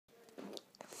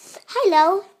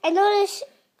Hello, I know this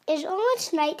is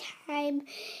almost nighttime,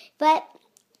 but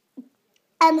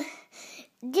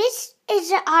this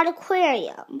is an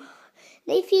aquarium.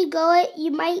 If you go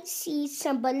you might see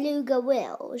some beluga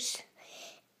whales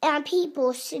and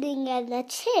people sitting in the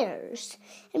chairs.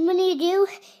 And when you do,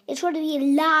 it's going to be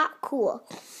a lot cool.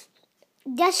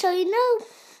 Just so you know,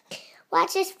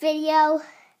 watch this video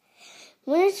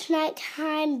when it's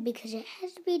nighttime because it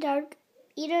has to be dark.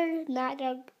 Either not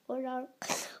dark or dark.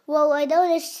 Well, I know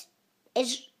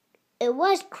it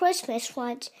was Christmas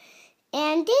once,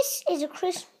 and this is a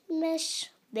Christmas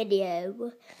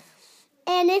video.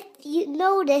 And if you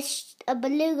notice a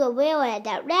beluga whale and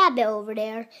that rabbit over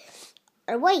there,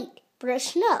 or wait for the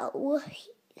snow,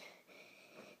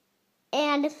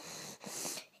 and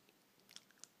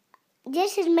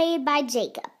this is made by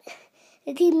Jacob.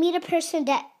 If you meet a person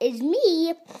that is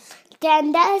me,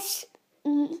 then that's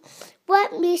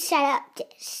what me set up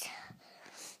this.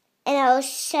 And I'll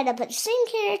set up the same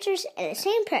characters and the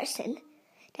same person.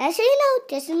 That's how you know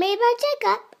this is made by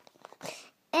Jacob.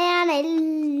 And I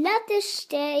love this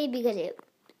day because it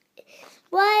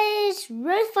was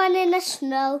really fun in the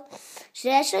snow. So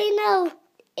that's how you know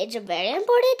it's a very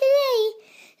important day.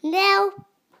 Now,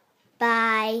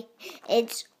 bye.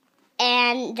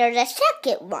 And there's a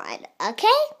second one, okay?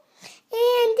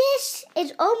 And this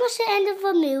is almost the end of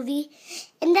a movie.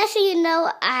 And that's how you know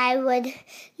I would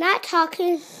not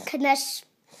talking because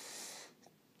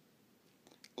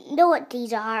know what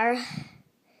these are.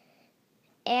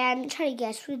 And try to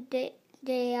guess what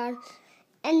they are.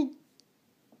 And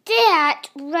that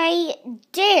right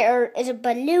there is a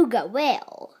beluga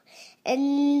whale.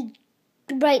 And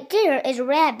right there is a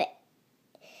rabbit.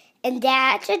 And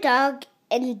that's a dog.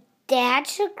 And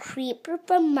that's a creeper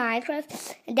from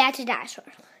Minecraft. And that's a dinosaur.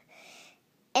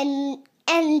 And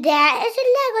that is a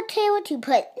Lego table to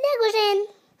put Legos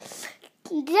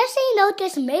in. Just so you know,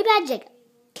 this is made by Jacob.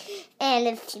 And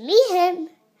if you meet him,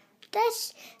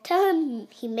 just tell him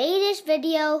he made this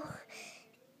video.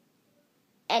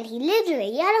 And he lives in a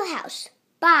yellow house.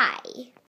 Bye.